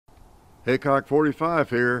Hickok 45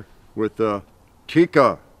 here with the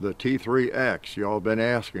Tikka, the T3x. Y'all been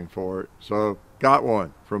asking for it, so got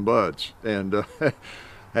one from Buds, and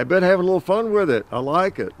I've been having a little fun with it. I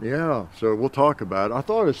like it, yeah. So we'll talk about it. I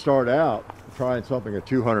thought it'd start out trying something at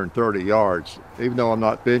 230 yards, even though I'm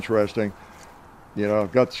not bench resting. You know,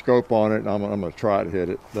 I've got the scope on it, and I'm going to try to hit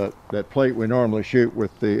it. That plate we normally shoot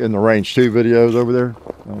with the in the range 2 videos over there.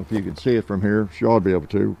 I don't know if you can see it from here. You ought to be able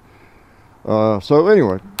to. So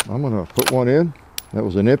anyway, I'm going to put one in. That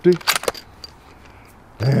was an empty.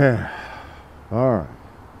 Yeah. All right.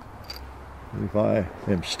 If I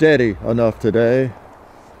am steady enough today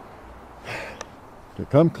to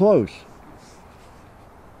come close.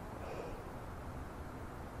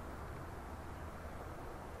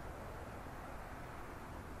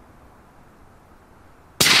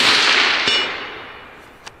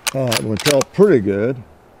 It went out pretty good.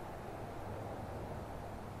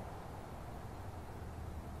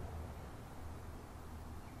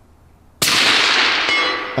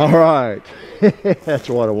 All right, that's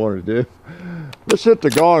what I wanted to do. Let's hit the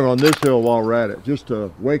gong on this hill while we're at it, just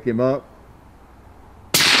to wake him up.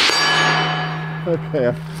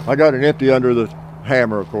 Okay, I got an empty under the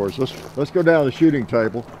hammer, of course. Let's go down to the shooting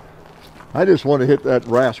table. I just want to hit that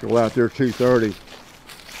rascal out there 230.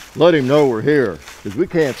 Let him know we're here, because we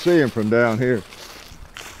can't see him from down here.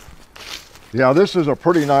 Yeah, this is a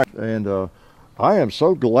pretty nice, and I am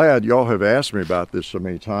so glad y'all have asked me about this so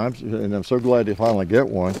many times, and I'm so glad to finally get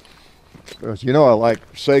one. Because you know I like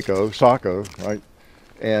Sako, right?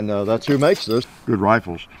 And that's who makes this. Good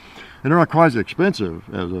rifles. And they're not quite as expensive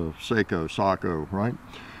as a Sako, right?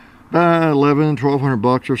 1,100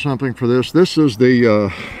 bucks or something for this. This is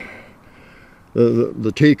the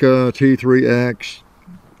Tikka T3x.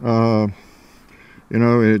 You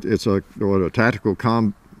know, it's a tactical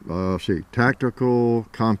tactical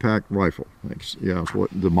compact rifle. Yeah, it's what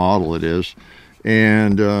the model it is,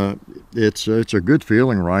 and it's a good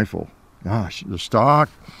feeling rifle. Gosh, the stock,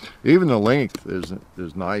 even the length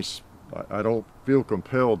is nice. I don't feel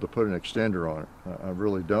compelled to put an extender on it. I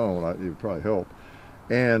really don't. It would probably help.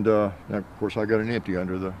 And of course, I got an empty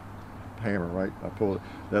under the hammer, right? I pull it.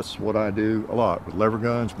 That's what I do a lot with lever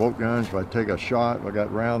guns, bolt guns. If I take a shot, if I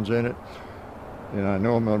got rounds in it, and I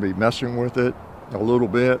know I'm going to be messing with it a little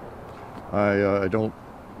bit, I don't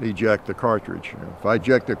eject the cartridge. If I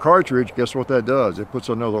eject the cartridge, guess what that does? It puts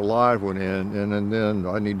another live one in, and then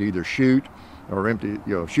I need to either shoot or empty,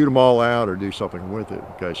 you know, shoot them all out or do something with it.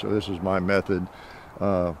 Okay, so this is my method,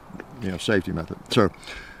 you know, safety method.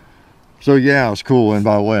 So yeah, it's cool. And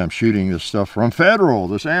by the way, I'm shooting this stuff from Federal,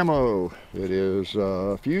 this ammo. It is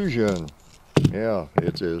Fusion. Yeah,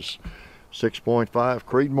 it is 6.5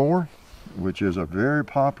 Creedmoor, which is a very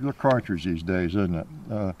popular cartridge these days, isn't it?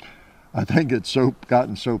 I think it's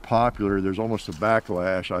gotten so popular, there's almost a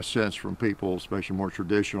backlash I sense from people, especially more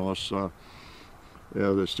traditionalists. You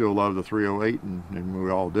know, there's still a lot of the 308, and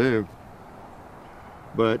we all do.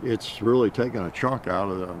 But it's really taken a chunk out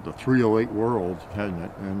of the 308 world, hasn't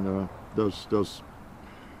it? And does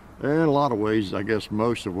in a lot of ways, I guess,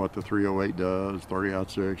 most of what the 308 does,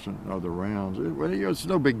 30-06 and other rounds. Well, you know, it's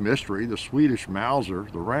no big mystery. The Swedish Mauser,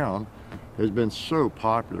 the round, has been so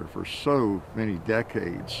popular for so many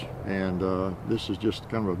decades, and this is just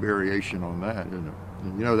kind of a variation on that, isn't it?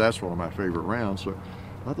 And, you know, that's one of my favorite rounds, so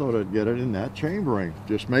I thought I'd get it in that chambering.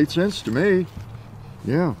 Just made sense to me.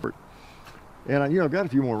 Yeah. And you know, I've got a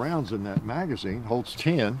few more rounds in that magazine. Holds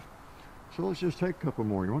 10. So let's just take a couple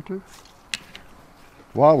more. You want to?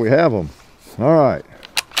 While we have them. All right.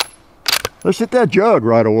 Let's hit that jug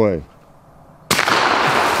right away.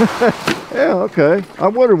 Yeah, okay. I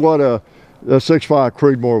wondered what a 6.5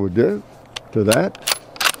 Creedmoor would do to that.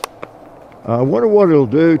 I wonder what it'll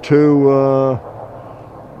do to,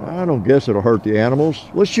 I don't guess it'll hurt the animals.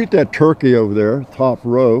 Let's shoot that turkey over there, top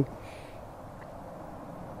row.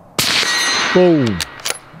 Boom.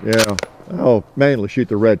 Yeah. I'll mainly shoot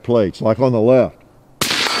the red plates, like on the left.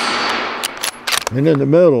 And in the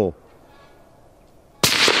middle.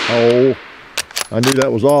 Oh, I knew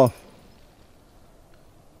that was off.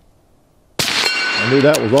 I knew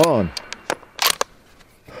that was on.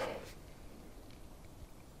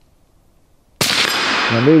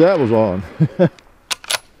 I knew that was on.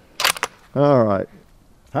 All right.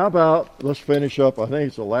 How about, let's finish up, I think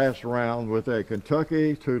it's the last round, with a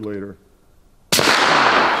Kentucky 2-liter.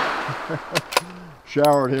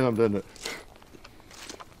 Showered him, didn't it?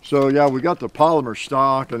 So yeah, we got the polymer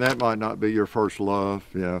stock, and that might not be your first love.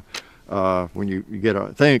 You know, when you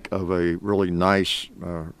think of a really nice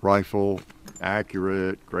rifle,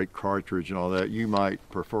 accurate, great cartridge and all that, you might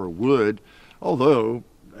prefer wood, although,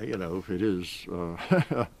 you know, it is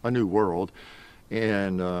a new world.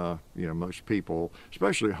 And you know, most people,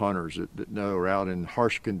 especially hunters that know, are out in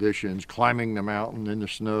harsh conditions, climbing the mountain in the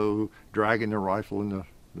snow, dragging their rifle in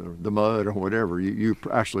the mud or whatever. You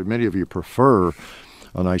actually, many of you prefer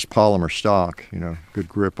a nice polymer stock, you know, good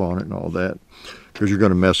grip on it and all that, because you're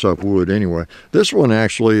going to mess up wood anyway. This one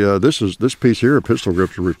actually, this piece here, pistol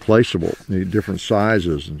grips, are replaceable. You need different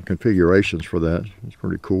sizes and configurations for that. It's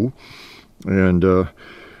pretty cool. And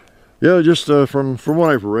yeah, just from what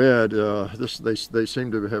I've read, they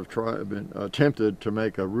seem to have been attempted to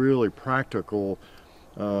make a really practical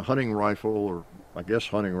hunting rifle, or I guess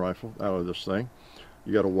hunting rifle, out of this thing.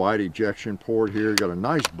 You got a wide ejection port here. You got a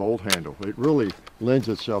nice bolt handle. It really lends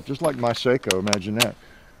itself, just like my Seiko. Imagine that,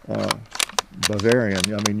 Bavarian.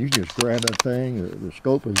 I mean, you just grab that thing. The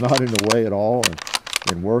scope is not in the way at all,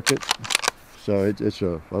 and work it. So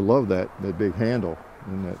I love that big handle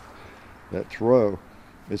and that throw.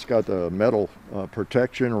 It's got the metal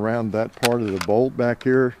protection around that part of the bolt back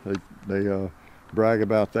here. They brag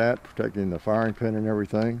about that, protecting the firing pin and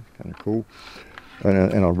everything. Kind of cool.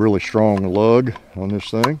 And a really strong lug on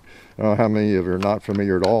this thing. I don't know how many of you are not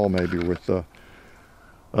familiar at all, maybe, with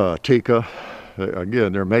Tikka.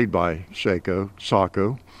 Again, they're made by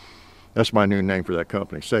Seiko. That's my new name for that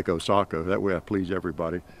company, Seiko. That way I please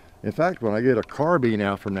everybody. In fact, when I get a carbine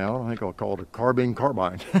out from now, I think I'll call it a carbine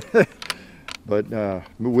carbine. But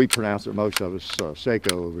we pronounce it, most of us,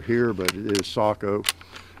 Seiko over here, but it is Sako.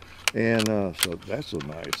 And so that's a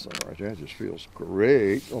nice thing right there. It just feels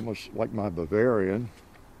great, almost like my Bavarian.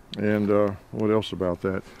 And what else about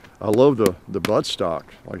that? I love the buttstock.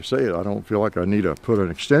 Like I say, I don't feel like I need to put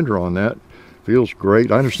an extender on that. Feels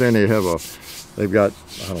great. I understand they've got,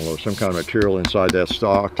 I don't know, some kind of material inside that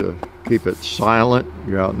stock to keep it silent.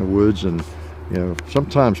 You're out in the woods, and you know,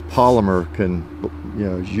 sometimes polymer can, you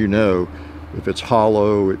know, as you know, if it's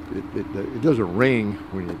hollow, it doesn't ring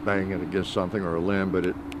when you bang it against something or a limb, but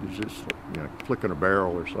it's just, you know, flicking a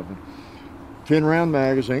barrel or something. 10-round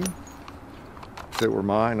magazine. If it were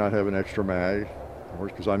mine, I'd have an extra mag, of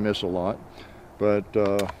course, because I miss a lot. But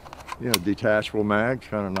you know, detachable mag,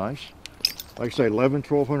 kind of nice. Like I say,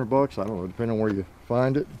 $1,200, I don't know, depending on where you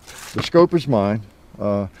find it. The scope is mine,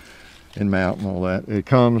 and mount and all that. It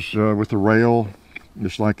comes with the rail,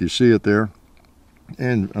 just like you see it there,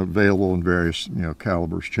 and available in various, you know,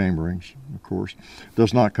 calibers, chamberings, of course.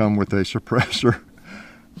 Does not come with a suppressor.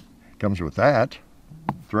 It comes with that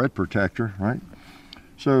thread protector, right?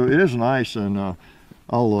 So it is nice, and ooh,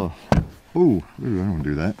 I don't want to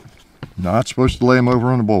do that. Not supposed to lay them over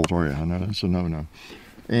on the bolt, are you? I know that's a no-no.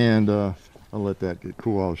 And I'll let that get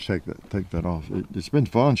cool. I'll just take that off. It's been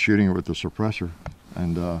fun shooting it with the suppressor,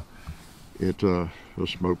 and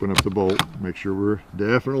let's open up the bolt, make sure we're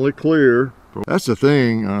definitely clear. That's the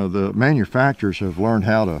thing, the manufacturers have learned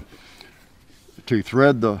how to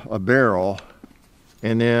thread a barrel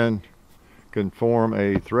and then can form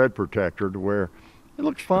a thread protector to where it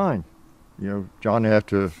looks fine. You know, John had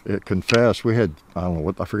to confess, we had, I don't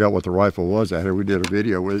know, I forgot what the rifle was out here. We did a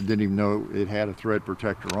video where it didn't even know it had a thread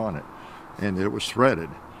protector on it, and it was threaded,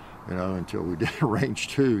 you know, until we did a range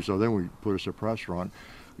 2. So then we put a suppressor on,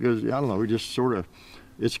 because I don't know, we just sort of,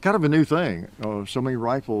 it's kind of a new thing. So many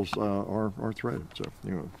rifles are threaded. So,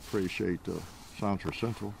 you know, appreciate Silencer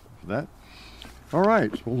Central for that. All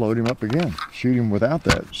right, so we'll load him up again. Shoot him without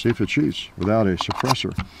that. See if it shoots without a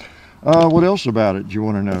suppressor. What else about it do you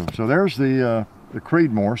want to know? So there's the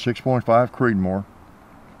Creedmoor, 6.5 Creedmoor.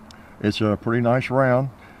 It's a pretty nice round,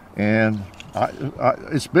 and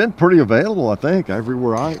it's been pretty available, I think,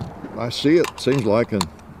 everywhere I see it. Seems like in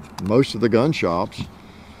most of the gun shops.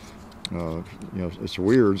 You know, it's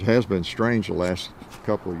weird. It has been strange the last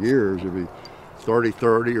couple of years. It'd be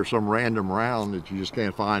 30-30 or some random round that you just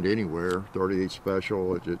can't find anywhere. 38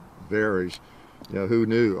 special. It varies. You know, who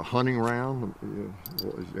knew? A hunting round? You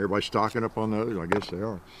know, everybody stocking up on those? I guess they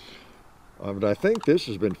are. But I think this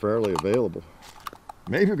has been fairly available.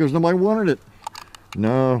 Maybe because nobody wanted it.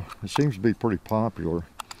 No, it seems to be pretty popular.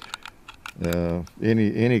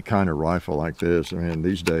 Any kind of rifle like this, I mean,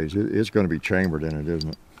 these days, it's going to be chambered in it, isn't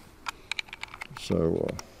it? So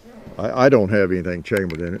I don't have anything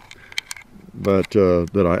chambered in it, but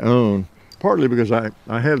that I own, partly because I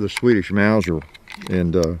have the Swedish Mauser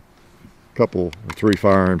and a couple or 3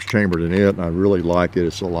 firearms chambered in it, and I really like it.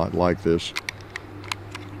 It's a lot like this.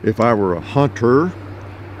 If I were a hunter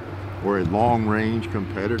or a long-range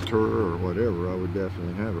competitor or whatever, I would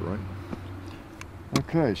definitely have it, right?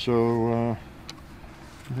 Okay, so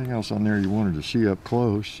anything else on there you wanted to see up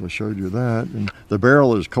close? I showed you that. And the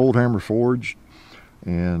barrel is cold hammer forged,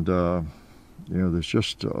 and you know, there's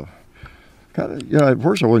just kind of, yeah, at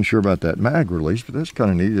first I wasn't sure about that mag release, but that's kind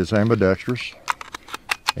of neat. It's ambidextrous,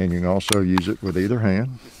 And you can also use it with either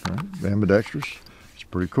hand, right? Ambidextrous. It's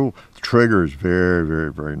pretty cool. The trigger is very,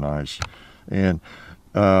 very, very nice. And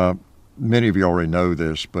many of you already know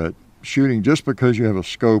this, but shooting, just because you have a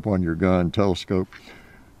scope on your gun, telescope,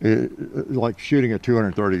 like shooting at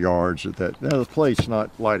 230 yards at that, now the plate's not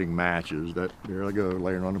lighting matches. That, there I go,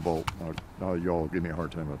 laying on the bolt. Oh, y'all give me a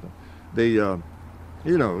hard time about that. The,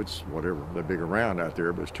 you know, it's whatever, they're big around out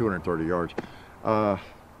there, but it's 230 yards.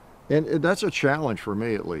 And that's a challenge for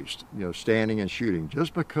me, at least, you know, standing and shooting.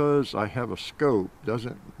 Just because I have a scope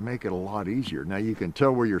doesn't make it a lot easier. Now you can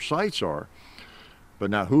tell where your sights are, but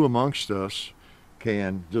now who amongst us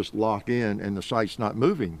can just lock in and the sight's not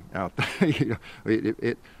moving out there? You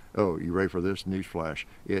know, oh, you ready for this? Newsflash.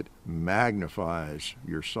 It magnifies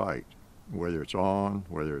your sight, whether it's on,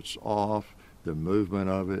 whether it's off, the movement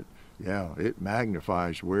of it. Yeah, it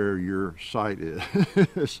magnifies where your sight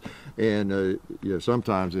is. And you know,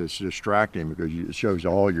 sometimes it's distracting because it shows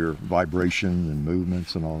all your vibrations and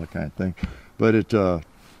movements and all that kind of thing. But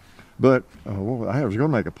well, I was going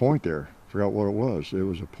to make a point there. Forgot what it was. It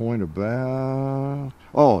was a point about,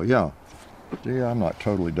 oh yeah, I'm not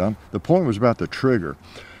totally dumb. The point was about the trigger.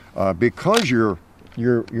 Because you're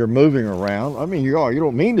moving around. I mean, you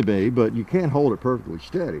don't mean to be, but you can't hold it perfectly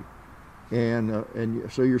steady. And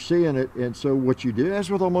so you're seeing it, and so what you do, as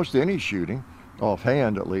with almost any shooting,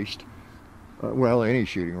 offhand at least, well, any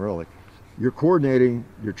shooting really, you're coordinating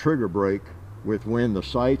your trigger brake with when the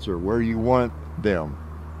sights are where you want them,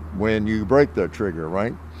 when you break the trigger,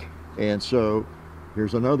 right? And so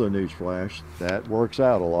here's another news flash, that works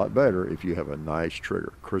out a lot better if you have a nice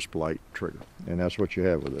trigger, crisp light trigger, and that's what you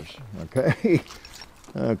have with this, okay?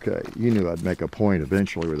 Okay, you knew I'd make a point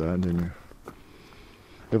eventually with that, didn't you?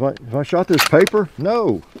 If I shot this paper?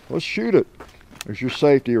 No, let's shoot it. There's your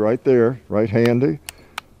safety right there, right handy.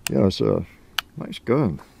 You know, it's a nice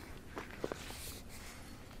gun.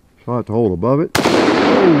 So I have to hold above it.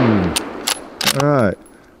 Boom. All right,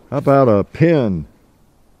 how about a pin?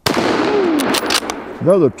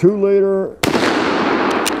 Another 2-liter.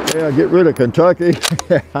 Yeah, get rid of Kentucky.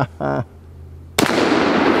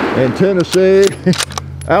 And Tennessee,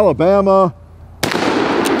 Alabama.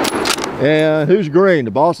 And who's green?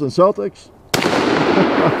 The Boston Celtics?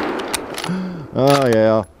 Oh,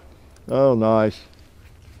 yeah. Oh, nice.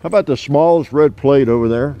 How about the smallest red plate over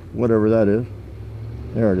there? Whatever that is.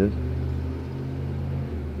 There it is.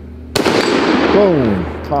 Boom.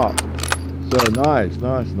 Top. So nice,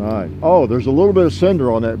 nice, nice. Oh, there's a little bit of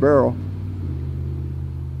cinder on that barrel.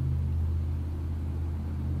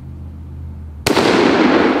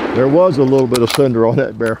 There was a little bit of cinder on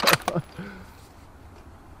that barrel.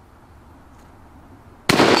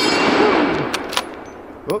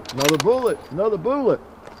 Oh, another bullet, another bullet.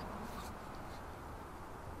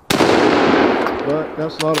 But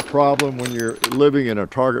that's not a problem when you're living in a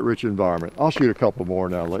target-rich environment. I'll shoot a couple more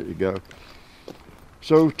now, let you go.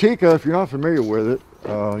 So Tikka, if you're not familiar with it,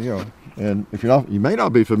 you know, and if you're not, you may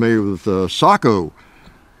not be familiar with Sako.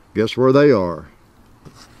 Guess where they are?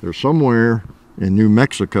 They're somewhere in New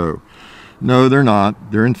Mexico. No, they're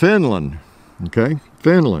not. They're in Finland. Okay,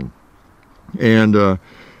 Finland, and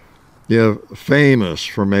yeah, famous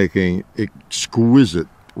for making exquisite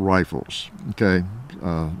rifles. Okay,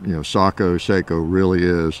 you know, Sako really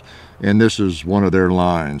is, and this is one of their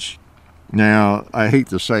lines. Now, I hate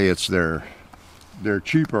to say it's their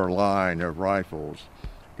cheaper line of rifles,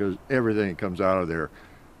 because everything that comes out of there,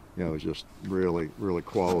 you know, is just really, really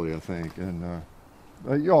quality, I think. And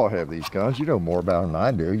you all have these guns. You know more about them than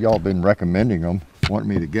I do. Y'all been recommending them, wanting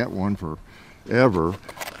me to get one forever.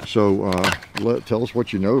 So tell us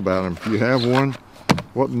what you know about them. If you have one,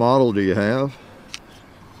 what model do you have?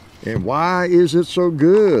 And why is it so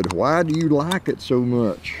good? Why do you like it so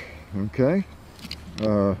much? Okay.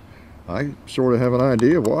 I sort of have an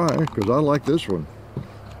idea why, because I like this one.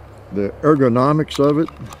 The ergonomics of it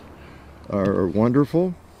are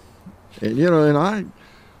wonderful. And you know,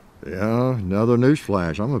 yeah, another news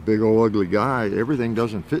flash. I'm a big old ugly guy. Everything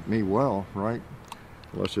doesn't fit me well, right?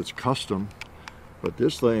 Unless it's custom. But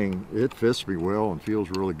this thing, it fits me well and feels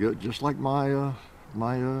really good, just like my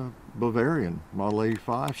Bavarian Model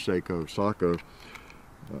 85 Sako.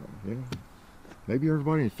 Yeah. Maybe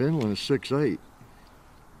everybody in Finland is 6'8".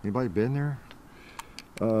 Anybody been there?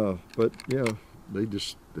 But yeah, they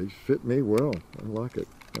fit me well. I like it.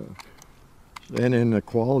 And then the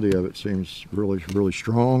quality of it seems really, really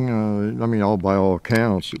strong. I mean, by all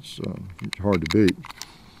accounts, it's hard to beat.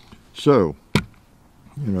 So,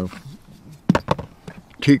 you know,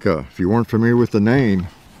 Tikka, if you weren't familiar with the name,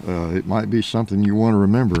 it might be something you want to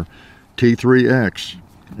remember. T3x.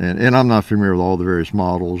 And I'm not familiar with all the various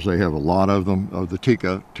models. They have a lot of them, of the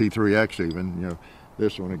Tikka T3x even. You know,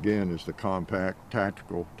 This one again is the compact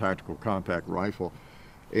tactical compact rifle.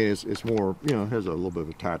 It's more, you know, it has a little bit of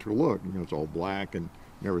a tactical look. You know, it's all black and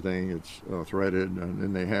everything. It's threaded, and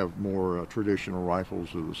then they have more traditional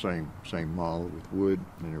rifles of the same model with wood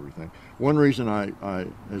and everything. One reason as I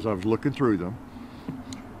was looking through them,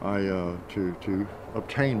 to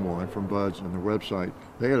obtain one from Bud's on their website,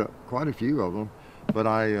 they had quite a few of them, but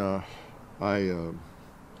I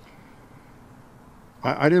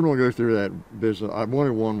didn't want to go through that business. I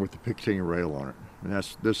wanted one with the Picatinny rail on it, and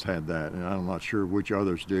this had that, and I'm not sure which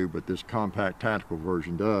others do, but this compact tactical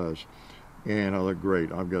version does, and I look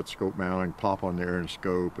great. I've got scope mounting, pop on there and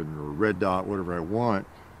scope and a red dot, whatever I want.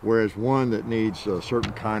 Whereas one that needs a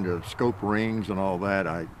certain kind of scope rings and all that,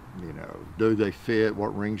 you know, do they fit?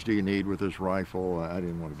 What rings do you need with this rifle? I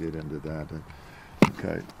didn't want to get into that.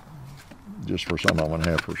 Okay, just for something I want to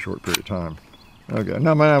have for a short period of time. Okay,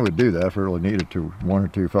 now I would do that if I really needed to. One or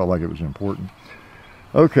two felt like it was important.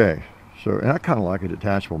 Okay, so, and I kind of like a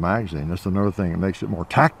detachable magazine. That's another thing that makes it more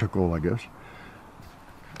tactical, I guess.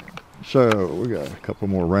 So we got a couple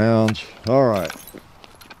more rounds. All right,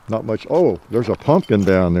 not much. Oh, there's a pumpkin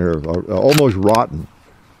down there, almost rotten.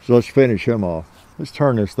 So let's finish him off. Let's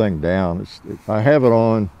turn this thing down. I have it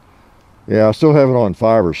on, yeah, I still have it on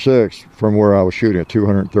 5 or 6 from where I was shooting at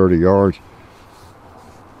 230 yards.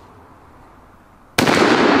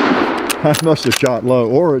 I must have shot low,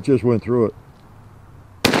 or it just went through it.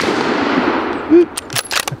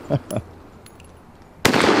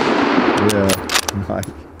 Yeah, nice.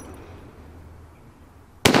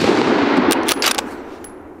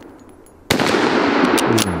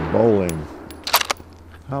 Bowling.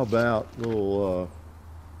 How about a little,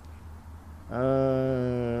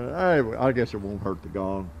 I guess it won't hurt the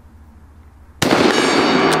gong.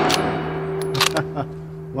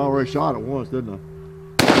 Well, I already shot it once, didn't I?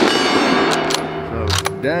 So,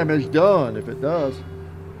 damage done if it does.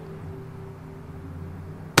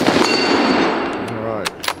 All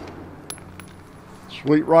right.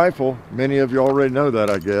 Sweet rifle. Many of you already know that,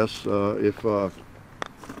 I guess.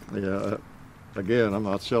 Yeah. Again, I'm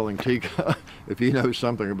not selling Tikka. If you know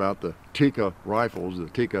something about the Tikka rifles, the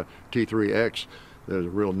Tikka T3x, there's a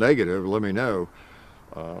real negative, let me know.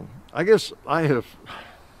 I guess I have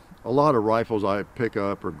a lot of rifles I pick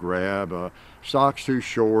up or grab. Stock's too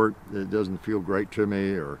short, it doesn't feel great to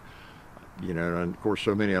me, or, you know, and of course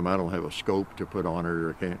so many of them I don't have a scope to put on it,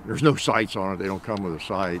 or there's no sights on it, they don't come with a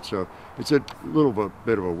sight, so it's a little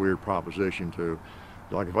bit of a weird proposition to,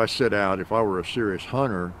 like if I set out, if I were a serious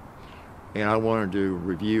hunter, and I wanted to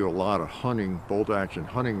review a lot of hunting, bolt-action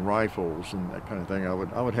hunting rifles and that kind of thing, I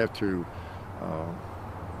would have to,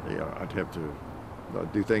 you know, I'd have to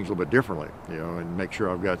do things a little bit differently, you know, and make sure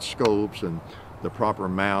I've got scopes and the proper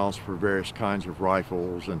mounts for various kinds of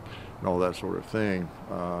rifles and all that sort of thing.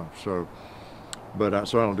 So I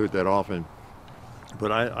don't do it that often.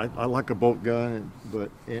 But I like a bolt gun,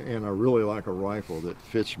 and I really like a rifle that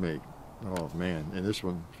fits me. Oh man, and this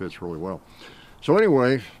one fits really well. So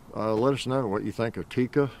anyway, let us know what you think of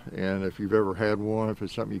Tikka, and if you've ever had one, if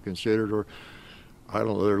it's something you considered, or I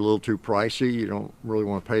don't know, they're a little too pricey. You don't really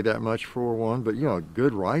want to pay that much for one, but you know, a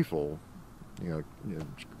good rifle, you know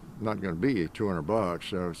it's not going to be 200 bucks.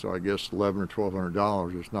 So I guess $1,100 or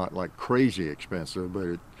 $1,200 is not like crazy expensive,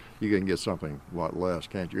 but you can get something a lot less,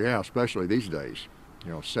 can't you? Yeah, especially these days.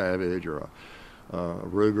 You know, Savage or a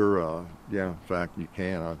Ruger. Yeah, in fact, you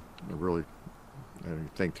can. I really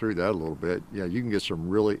think through that a little bit. Yeah, you can get some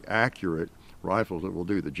really accurate rifles that will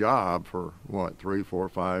do the job for what, $300,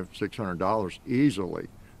 $400, $500, $600 easily.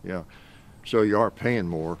 Yeah, so you are paying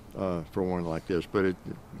more for one like this, but it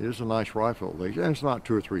is a nice rifle at least, and it's not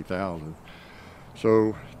 $2,000 or $3,000.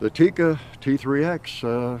 So the Tikka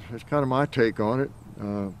T3x is kind of my take on it.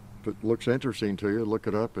 If it looks interesting to you, look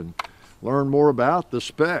it up and learn more about the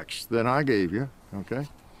specs than I gave you. Okay,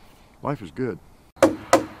 life is good.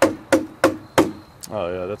 Oh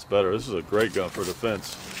yeah, that's better. This is a great gun for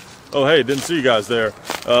defense. Oh hey, didn't see you guys there.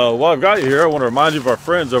 While I've got you here, I want to remind you of our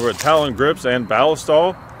friends over at Talon Grips and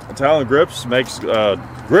Ballistol. Talon Grips makes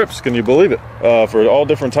grips, can you believe it, for all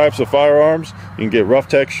different types of firearms. You can get rough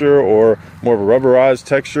texture or more of a rubberized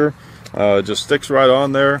texture. It just sticks right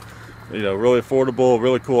on there. You know, really affordable,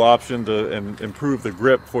 really cool option to improve the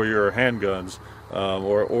grip for your handguns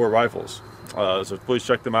or rifles. So please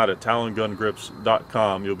check them out at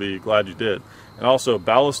talongungrips.com. You'll be glad you did. And also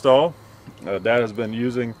Ballistol. Dad has been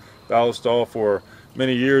using Ballistol for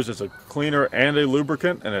many years. It's a cleaner and a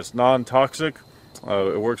lubricant, and it's non-toxic.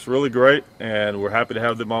 It works really great, and we're happy to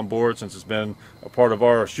have them on board since it's been a part of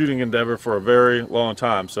our shooting endeavor for a very long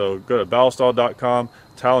time. So go to ballistol.com,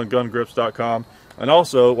 talongungrips.com, And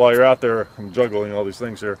also, while you're out there, I'm juggling all these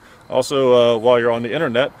things here. Also, while you're on the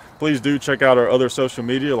internet, please do check out our other social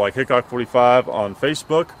media like Hickok45 on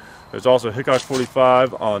Facebook. There's also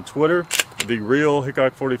Hickok45 on Twitter, The Real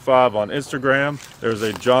Hickok45 on Instagram. There's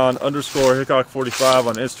a John_Hickok45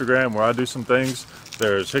 on Instagram where I do some things.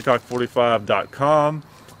 There's Hickok45.com.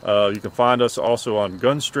 You can find us also on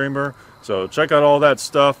Gunstreamer. So check out all that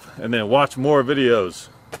stuff and then watch more videos.